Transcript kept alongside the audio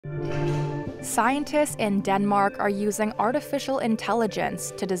Scientists in Denmark are using artificial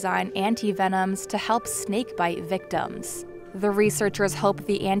intelligence to design antivenoms to help snakebite victims. The researchers hope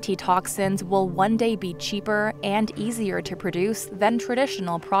the antitoxins will one day be cheaper and easier to produce than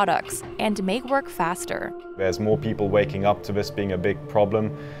traditional products and may work faster. There's more people waking up to this being a big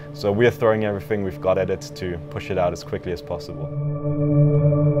problem, so we're throwing everything we've got at it to push it out as quickly as possible.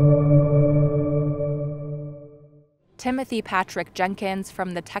 Timothy Patrick Jenkins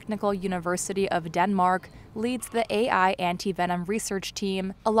from the Technical University of Denmark leads the AI antivenom research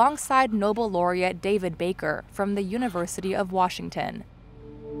team alongside Nobel laureate David Baker from the University of Washington.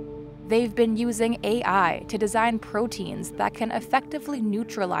 They've been using AI to design proteins that can effectively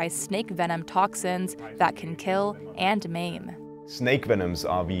neutralize snake venom toxins that can kill and maim. Snake venoms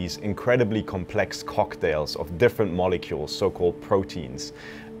are these incredibly complex cocktails of different molecules, so-called proteins.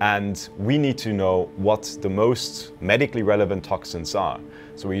 And we need to know what the most medically relevant toxins are.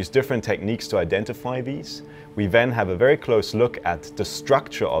 So we use different techniques to identify these. We then have a very close look at the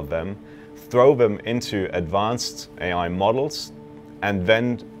structure of them, throw them into advanced AI models, and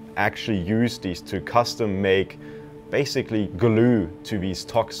then actually use these to custom make basically glue to these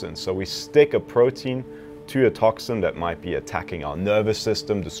toxins. So we stick a protein to a toxin that might be attacking our nervous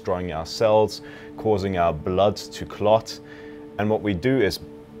system, destroying our cells, causing our blood to clot. And what we do is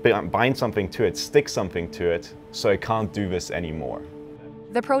bind something to it, stick something to it, so it can't do this anymore.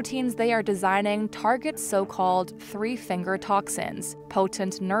 The proteins they are designing target so-called three-finger toxins,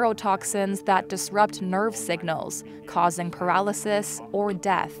 potent neurotoxins that disrupt nerve signals, causing paralysis or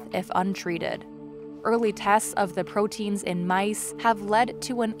death if untreated. Early tests of the proteins in mice have led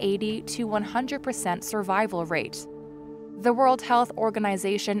to an 80 to 100% survival rate. The World Health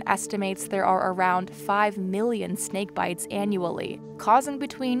Organization estimates there are around 5 million snake bites annually, causing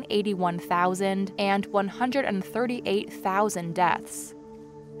between 81,000 and 138,000 deaths.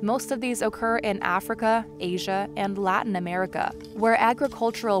 Most of these occur in Africa, Asia, and Latin America, where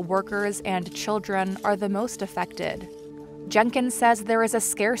agricultural workers and children are the most affected. Jenkins says there is a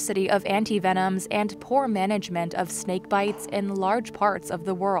scarcity of antivenoms and poor management of snake bites in large parts of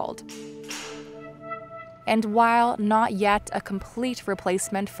the world. And while not yet a complete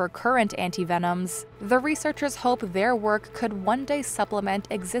replacement for current antivenoms, the researchers hope their work could one day supplement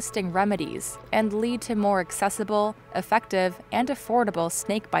existing remedies and lead to more accessible, effective, and affordable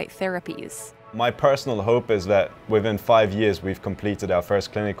snakebite therapies. My personal hope is that within 5 years we've completed our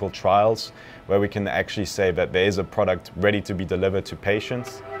first clinical trials where we can actually say that there is a product ready to be delivered to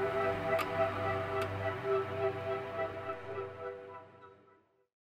patients.